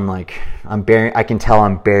 now I can tell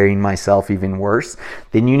I'm burying myself even worse,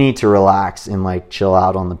 then you need to relax and like chill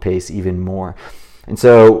out on the pace even more. And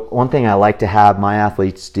so one thing I like to have my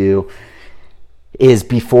athletes do is,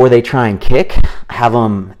 before they try and kick, have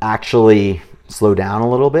them actually slow down a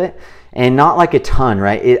little bit and not like a ton,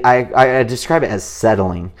 right? I describe it as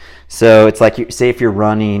settling. So it's like, say if you're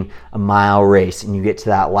running a mile race and you get to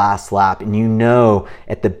that last lap and you know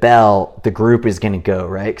at the bell the group is going to go,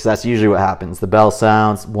 right? Because that's usually what happens. The bell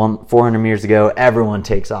sounds, 400 meters ago, everyone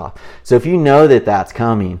takes off. So if you know that that's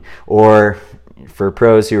coming, or for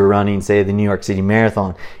pros who are running, say, the New York City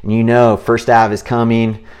Marathon, and you know First Ave is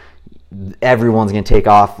coming, everyone's going to take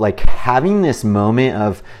off, like having this moment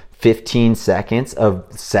of 15 seconds of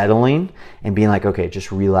settling and being like, okay,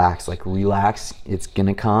 just relax, it's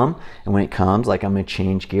gonna come, and when it comes, like, I'm gonna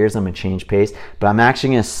change gears, I'm gonna change pace, but I'm actually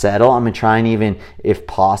gonna settle. I'm gonna try and, even if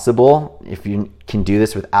possible, if you can do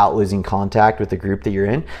this without losing contact with the group that you're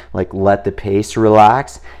in, like, let the pace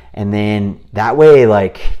relax. And then that way,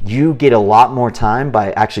 like, you get a lot more time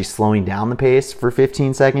by actually slowing down the pace for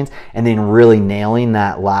 15 seconds and then really nailing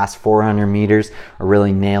that last 400 meters, or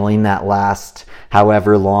really nailing that last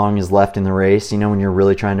however long is left in the race. You know, when you're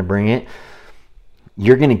really trying to bring it,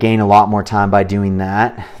 you're going to gain a lot more time by doing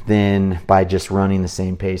that than by just running the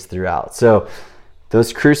same pace throughout. So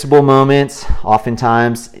those crucible moments,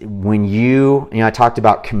 oftentimes when I talked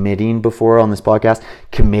about committing before on this podcast,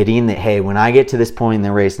 committing that, hey, when I get to this point in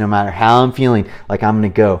the race, no matter how I'm feeling, like, I'm going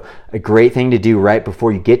to go. A great thing to do right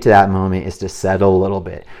before you get to that moment is to settle a little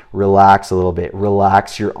bit, relax a little bit,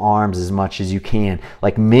 relax your arms as much as you can,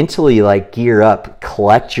 like, mentally, like, gear up,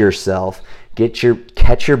 collect yourself, catch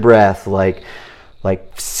your breath, like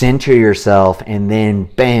center yourself, and then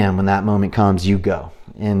bam, when that moment comes, you go.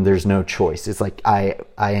 And there's no choice. It's like, I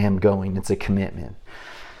am going. It's a commitment.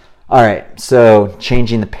 All right, so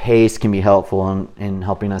changing the pace can be helpful in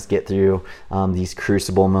helping us get through these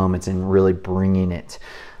crucible moments and really bringing it.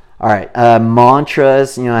 All right,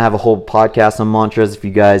 mantras. I have a whole podcast on mantras. If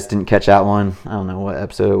you guys didn't catch that one, I don't know what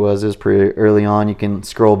episode it was. It was pretty early on. You can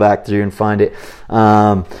scroll back through and find it.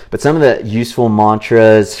 But some of the useful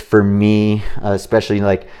mantras for me, especially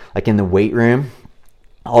like in the weight room,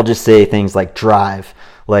 I'll just say things like drive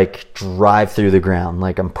through the ground.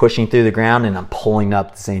 Like, I'm pushing through the ground and I'm pulling up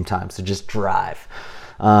at the same time. So just drive.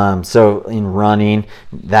 So in running,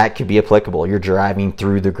 that could be applicable. You're driving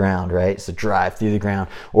through the ground, right? So drive through the ground,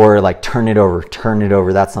 or like turn it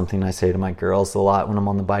over. That's something I say to my girls a lot when I'm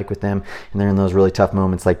on the bike with them and they're in those really tough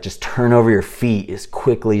moments. Like, just turn over your feet as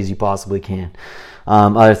quickly as you possibly can.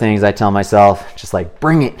 Other things I tell myself, just like,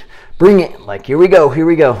 bring it. Like, here we go.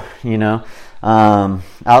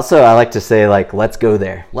 Also, I like to say, like, let's go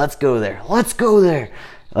there.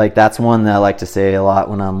 Like, that's one that I like to say a lot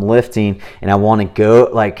when I'm lifting, and I want to go,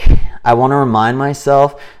 like, I want to remind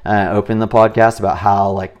myself, open the podcast about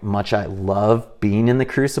how, like, much I love being in the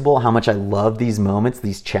crucible, how much I love these moments,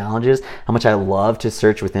 these challenges, how much I love to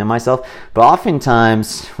search within myself. But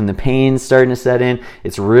oftentimes, when the pain's starting to set in,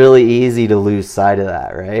 it's really easy to lose sight of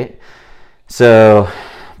that, right? So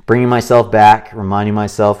bringing myself back, reminding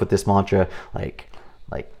myself with this mantra, like,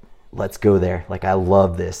 let's go there. Like, I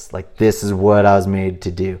love this. Like, this is what I was made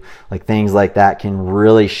to do. Like, things like that can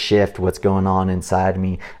really shift what's going on inside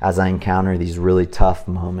me as I encounter these really tough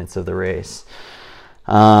moments of the race.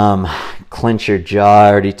 Clench your jaw,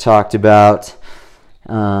 I already talked about.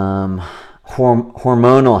 Hormonal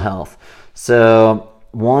health. So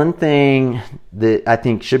one thing that I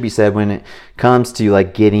think should be said when it comes to,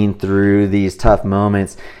 like, getting through these tough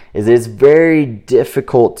moments is it's very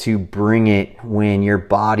difficult to bring it when your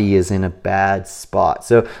body is in a bad spot.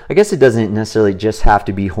 So I guess it doesn't necessarily just have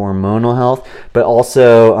to be hormonal health, but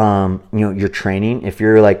also, your training. If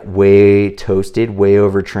you're, like, way toasted, way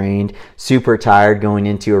overtrained, super tired going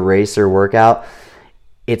into a race or workout,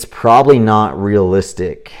 it's probably not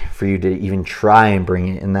realistic for you to even try and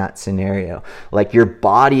bring it in that scenario. Like, your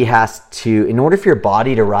body has to, in order for your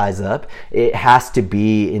body to rise up, it has to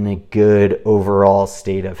be in a good overall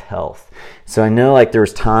state of health. So I know, like, there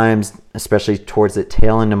was times, especially towards the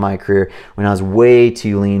tail end of my career, when I was way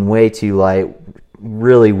too lean, way too light,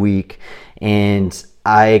 really weak, and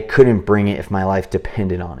I couldn't bring it if my life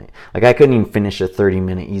depended on it. Like, I couldn't even finish a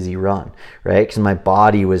 30-minute easy run, right? Because my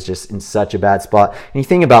body was just in such a bad spot. And you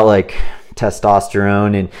think about, like,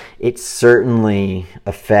 testosterone, and it certainly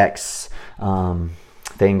affects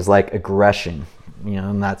things like aggression,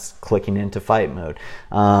 and that's clicking into fight mode.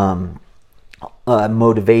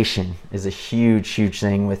 Motivation is a huge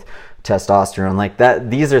thing with testosterone. Like, that,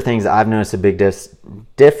 these are things that I've noticed a big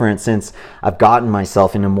difference since I've gotten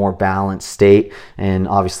myself in a more balanced state, and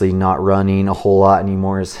obviously not running a whole lot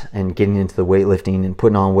anymore and getting into the weightlifting and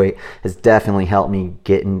putting on weight has definitely helped me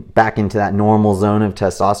getting back into that normal zone of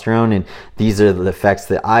testosterone. And these are the effects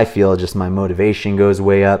that I feel, just my motivation goes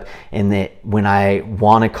way up, and that when I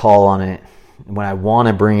want to call on it, when I want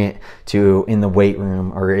to bring it to in the weight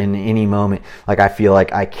room or in any moment, like I feel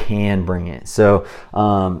like I can bring it. So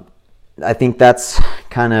I think that's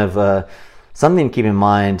kind of something to keep in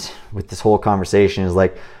mind with this whole conversation is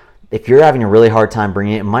like, if you're having a really hard time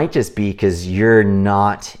bringing it, it might just be because you're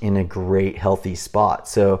not in a great healthy spot.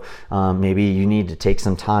 So maybe you need to take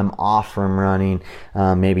some time off from running.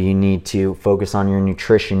 Maybe you need to focus on your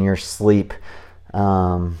nutrition, your sleep,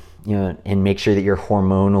 and make sure that you're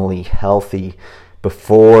hormonally healthy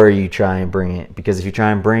before you try and bring it. Because if you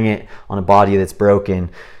try and bring it on a body that's broken,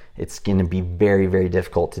 it's going to be very, very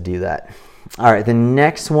difficult to do that. All right, the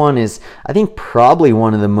next one is, I think, probably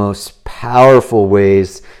one of the most powerful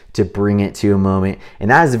ways to bring it to a moment,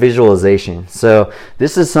 and that is visualization. So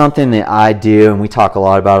this is something that I do, and we talk a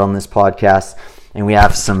lot about on this podcast, and we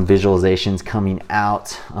have some visualizations coming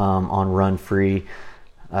out on Run Free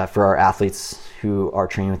for our athletes who are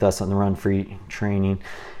training with us on the Run Free training.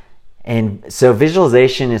 And so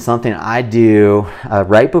visualization is something I do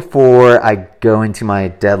right before I go into my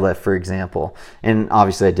deadlift, for example. And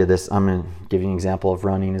obviously I did this, I'm going to give you an example of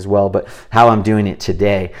running as well, but how I'm doing it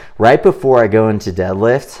today. Right before I go into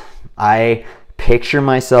deadlift, I picture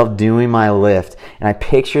myself doing my lift, and I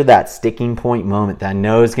picture that sticking point moment that I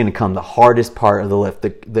know is going to come, the hardest part of the lift,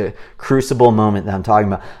 the crucible moment that I'm talking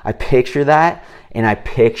about. I picture that, and I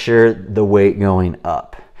picture the weight going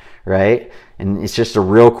up, right? And it's just a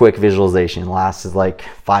real quick visualization. It lasts like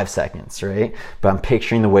 5 seconds, right? But I'm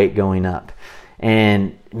picturing the weight going up.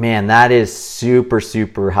 And man, that is super,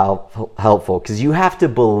 super helpful, because you have to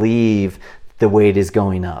believe the weight is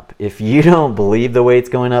going up. If you don't believe the weight's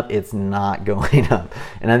going up, it's not going up.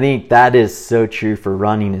 And I think that is so true for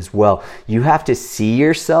running as well. You have to see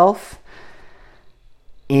yourself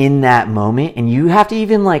in that moment, and you have to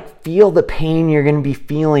even like feel the pain you're going to be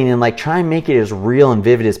feeling, and like try and make it as real and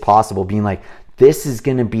vivid as possible, being like, this is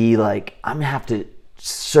going to be like, I'm going to have to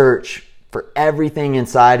search for everything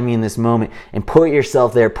inside of me in this moment, and put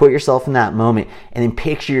yourself there, put yourself in that moment, and then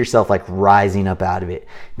picture yourself like rising up out of it,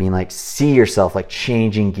 being like, see yourself like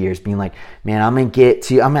changing gears, being like, man, I'm going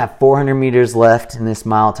to have 400 meters left in this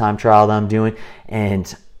mile time trial that I'm doing,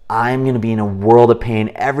 and I'm going to be in a world of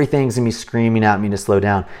pain. Everything's going to be screaming at me to slow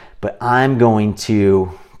down, but I'm going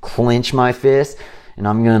to clench my fist and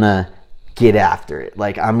I'm going to get after it.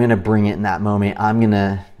 Like, I'm going to bring it in that moment. I'm going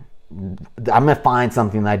to find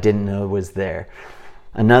something that I didn't know was there.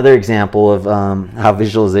 Another example of how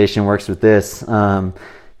visualization works with this,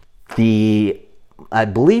 I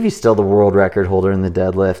believe he's still the world record holder in the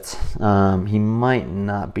deadlift. He might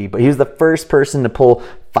not be, but he was the first person to pull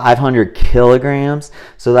 500 kilograms.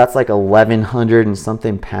 So that's like 1,100 and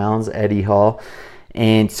something pounds, Eddie Hall.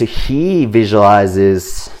 And so he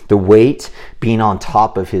visualizes the weight being on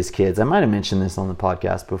top of his kids. I might have mentioned this on the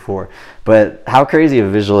podcast before, but how crazy of a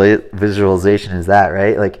visualization is that,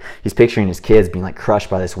 right? Like, he's picturing his kids being like crushed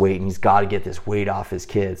by this weight, and he's got to get this weight off his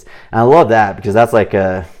kids. And I love that, because that's like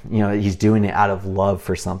he's doing it out of love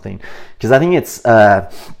for something. Because I think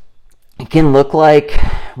it can look like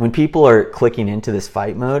when people are clicking into this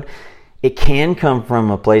fight mode, it can come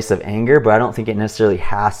from a place of anger, but I don't think it necessarily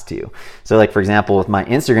has to. So like, for example, with my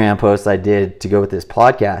Instagram post I did to go with this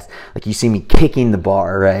podcast, like, you see me kicking the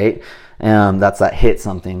bar, right? That's that hit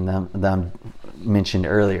something that I mentioned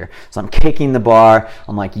earlier. So I'm kicking the bar,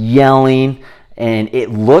 I'm like yelling, and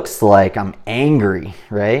it looks like I'm angry,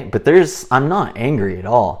 right? But I'm not angry at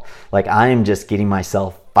all. Like, I am just getting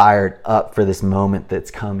myself fired up for this moment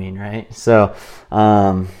that's coming, right? So,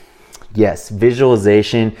 yes,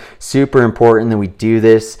 visualization, super important that we do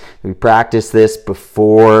this, that we practice this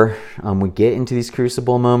before we get into these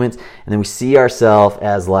crucible moments, and then we see ourselves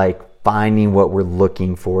as like finding what we're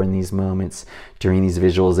looking for in these moments during these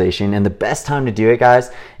visualization. And the best time to do it,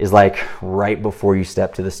 guys, is like right before you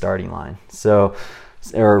step to the starting line. So,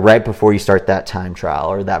 or right before you start that time trial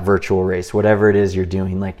or that virtual race, whatever it is you're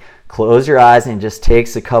doing, like, close your eyes and it just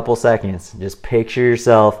takes a couple seconds. Just picture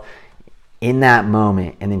yourself in that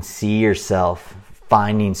moment, and then see yourself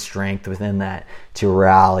finding strength within that to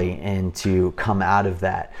rally and to come out of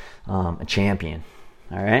that a champion.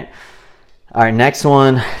 All right, next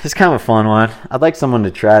one. This is kind of a fun one. I'd like someone to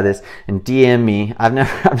try this and DM me. I've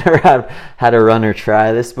never had a runner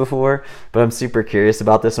try this before, but I'm super curious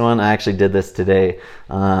about this one. I actually did this today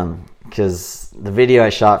because the video I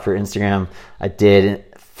shot for Instagram I did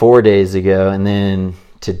 4 days ago, and then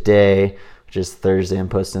today, which is Thursday. I'm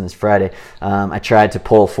posting this Friday. I tried to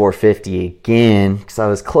pull 450 again because I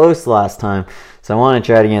was close last time. So I want to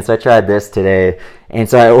try it again. So I tried this today. And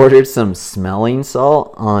so I ordered some smelling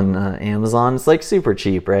salt on Amazon. It's like super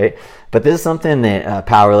cheap, right? But this is something that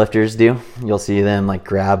powerlifters do. You'll see them like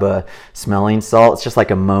grab a smelling salt. It's just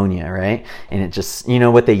like ammonia, right? And it just, you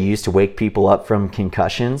know what they use to wake people up from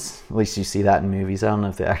concussions? At least you see that in movies. I don't know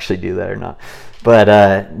if they actually do that or not. But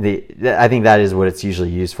I think that is what it's usually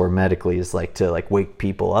used for medically, is like to like wake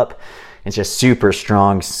people up. It's just super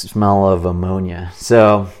strong smell of ammonia.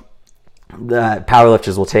 So the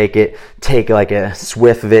powerlifters will take like a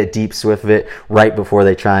swift of it, deep swift of it, right before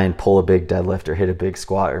they try and pull a big deadlift or hit a big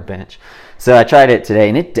squat or bench. So I tried it today,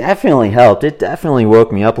 and it definitely helped. It definitely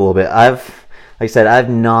woke me up a little bit. Like I said, I've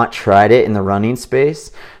not tried it in the running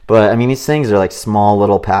space, but I mean, these things are like small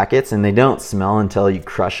little packets, and they don't smell until you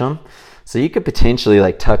crush them. So you could potentially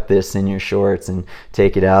like tuck this in your shorts and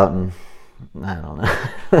take it out, and I don't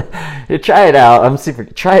know. You try it out.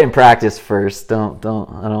 Try it in practice first. I don't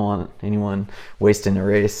want anyone wasting a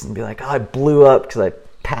race and be like, oh, I blew up because I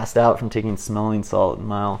passed out from taking smelling salt in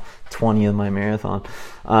mile 20 of my marathon.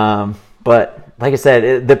 But like I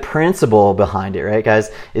said, the principle behind it, right, guys,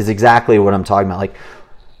 is exactly what I'm talking about. Like,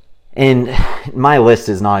 and my list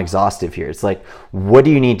is not exhaustive here. It's like, what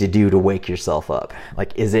do you need to do to wake yourself up?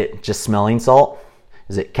 Like, is it just smelling salt?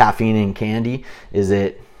 Is it caffeine and candy? Is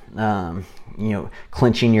it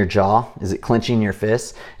clenching your jaw? Is it clenching your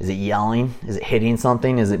fists? Is it yelling? Is it hitting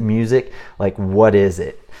something? Is it music? Like, what is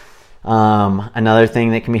it? Another thing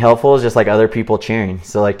that can be helpful is just like other people cheering.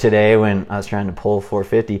 So like today when I was trying to pull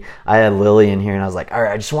 450, I had Lily in here and I was like, all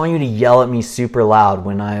right, I just want you to yell at me super loud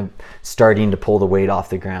when I'm starting to pull the weight off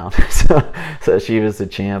the ground. So she was the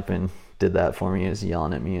champ and did that for me. She was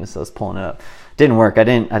yelling at me, so I was pulling it up. Didn't work. I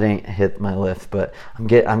didn't hit my lift, but I'm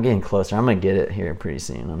getting closer. I'm gonna get it here pretty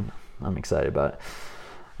soon. I'm excited about it.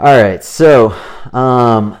 All right, so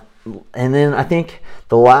and then I think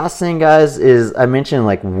the last thing, guys, is I mentioned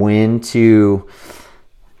like when to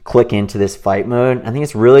click into this fight mode. I think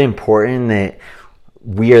it's really important that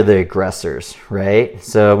we are the aggressors, right?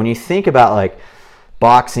 So when you think about like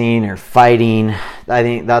boxing or fighting, I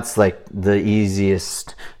think that's like the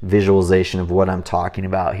easiest visualization of what I'm talking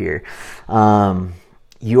about here.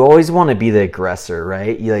 You always want to be the aggressor,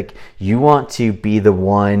 right? You want to be the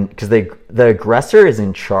one, because the aggressor is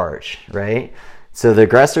in charge, right? So the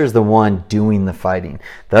aggressor is the one doing the fighting.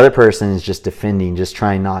 The other person is just defending, just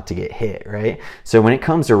trying not to get hit, right? So when it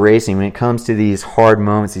comes to racing, when it comes to these hard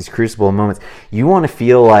moments, these crucible moments, you want to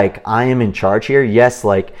feel like I am in charge here. Yes,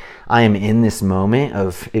 like I am in this moment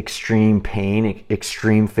of extreme pain,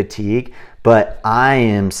 extreme fatigue, but I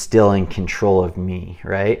am still in control of me,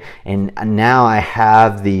 right? And now I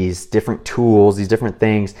have these different tools, these different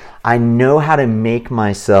things. I know how to make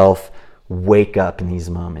myself wake up in these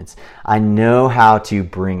moments. I know how to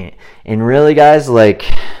bring it. And really, guys, like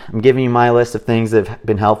I'm giving you my list of things that have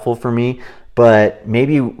been helpful for me, but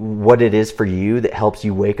maybe what it is for you that helps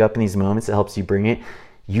you wake up in these moments, that helps you bring it,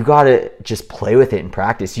 you got to just play with it in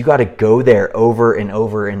practice. You got to go there over and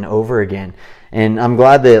over and over again. And I'm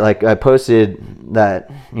glad that like I posted that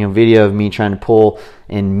video of me trying to pull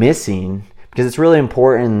and missing, because it's really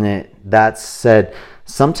important that said.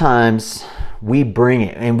 Sometimes we bring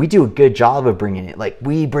it, and we do a good job of bringing it. Like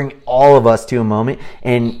we bring all of us to a moment,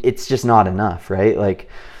 and it's just not enough, right? Like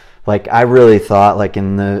I really thought, like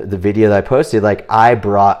in the video that I posted, like I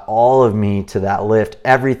brought all of me to that lift,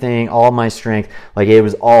 everything, all my strength, like it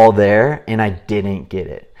was all there, and I didn't get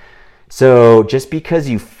it. So just because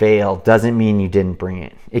you fail doesn't mean you didn't bring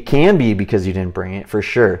it. It can be because you didn't bring it, for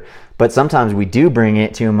sure. But sometimes we do bring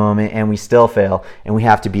it to a moment and we still fail, and we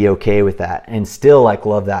have to be okay with that and still like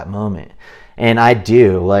love that moment. And I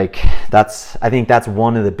do, like I think that's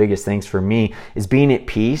one of the biggest things for me, is being at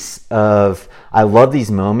peace of I love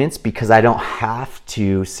these moments because I don't have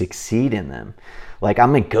to succeed in them. Like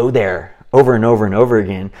I'm gonna go there over and over and over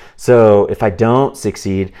again. So if I don't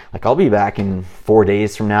succeed, like I'll be back in 4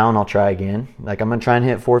 days from now and I'll try again. Like I'm gonna try and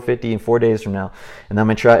hit 450 in 4 days from now. And I'm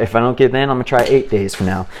gonna try, if I don't get then, I'm gonna try 8 days from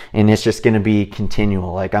now. And it's just gonna be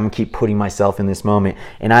continual. Like I'm gonna keep putting myself in this moment.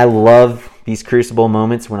 And I love these crucible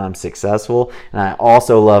moments when I'm successful. And I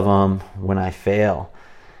also love them when I fail.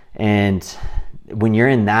 And when you're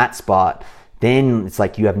in that spot, then it's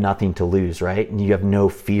like you have nothing to lose, right? And you have no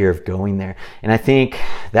fear of going there. And I think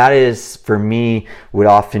that is, for me, would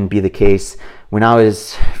often be the case when I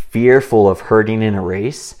was fearful of hurting in a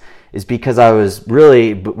race, is because I was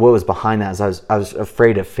really, what was behind that is I was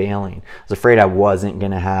afraid of failing. I was afraid I wasn't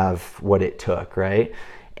going to have what it took, right?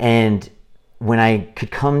 And when I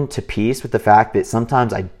could come to peace with the fact that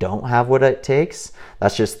sometimes I don't have what it takes,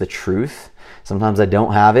 that's just the truth. Sometimes I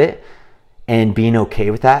don't have it, and being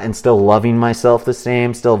okay with that and still loving myself the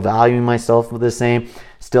same, still valuing myself the same,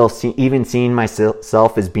 still even seeing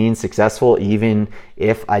myself as being successful, even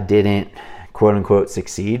if I didn't quote unquote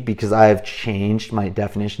succeed, because I have changed my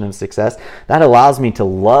definition of success. That allows me to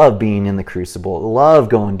love being in the crucible, love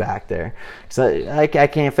going back there. So I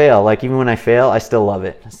can't fail. Like, even when I fail, I still love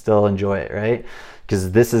it. I still enjoy it, right?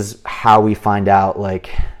 Because this is how we find out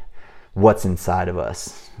like what's inside of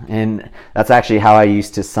us. And that's actually how I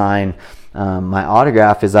used to sign my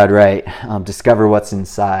autograph, is I'd write, discover what's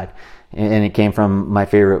inside. And it came from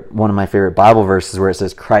one of my favorite Bible verses, where it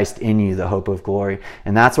says, Christ in you, the hope of glory.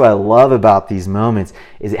 And that's what I love about these moments,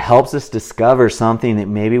 is it helps us discover something that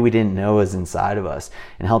maybe we didn't know was inside of us,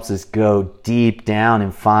 and helps us go deep down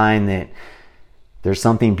and find that there's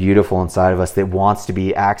something beautiful inside of us that wants to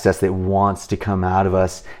be accessed, that wants to come out of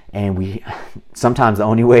us. And sometimes the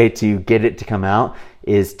only way to get it to come out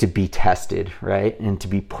is to be tested, right? And to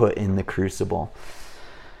be put in the crucible.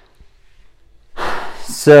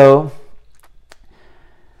 So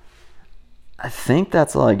I think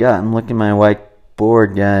that's all I got. I'm looking at my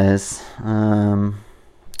whiteboard, guys.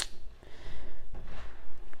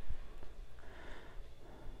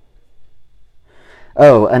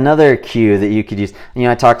 Oh, another cue that you could use.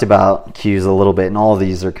 I talked about cues a little bit, and all of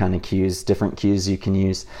these are kind of cues, different cues you can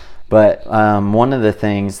use. But one of the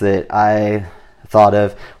things that I thought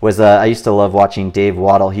of was I used to love watching Dave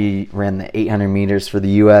Waddle. He ran the 800 meters for the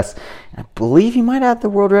U.S. I believe he might have the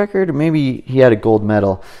world record, or maybe he had a gold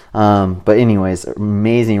medal. But anyways,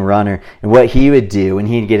 amazing runner. And what he would do when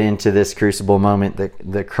he'd get into this crucible moment,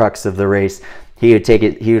 the crux of the race, he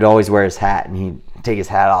would always wear his hat, and he'd take his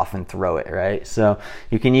hat off and throw it, right? So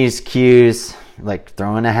you can use cues like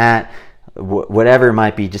throwing a hat, whatever it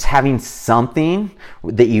might be, just having something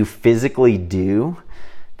that you physically do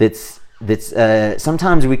that's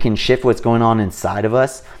sometimes we can shift what's going on inside of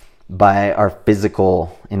us by our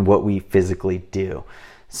physical and what we physically do.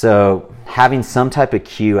 So having some type of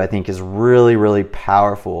cue, I think, is really, really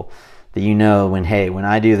powerful, that when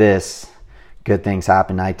I do this, good things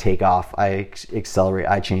happen. I take off, I accelerate,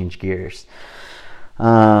 I change gears.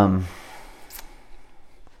 All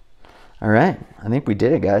right, I think we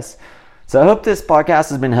did it, guys. So I hope this podcast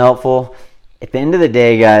has been helpful. At the end of the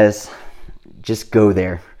day, guys, just go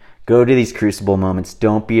there. Go to these crucible moments.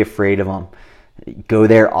 Don't be afraid of them. Go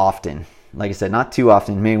there often. Like I said, not too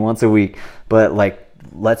often, maybe once a week, but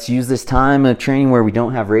let's use this time of training where we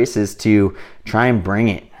don't have races to try and bring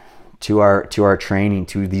it to our training,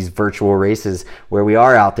 to these virtual races where we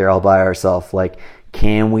are out there all by ourselves. Like,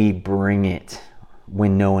 can we bring it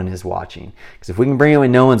when no one is watching? Because if we can bring it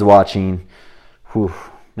when no one's watching, whew,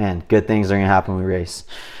 man, good things are going to happen when we race.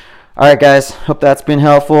 All right, guys, hope that's been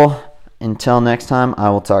helpful. Until next time,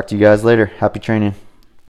 I will talk to you guys later. Happy training.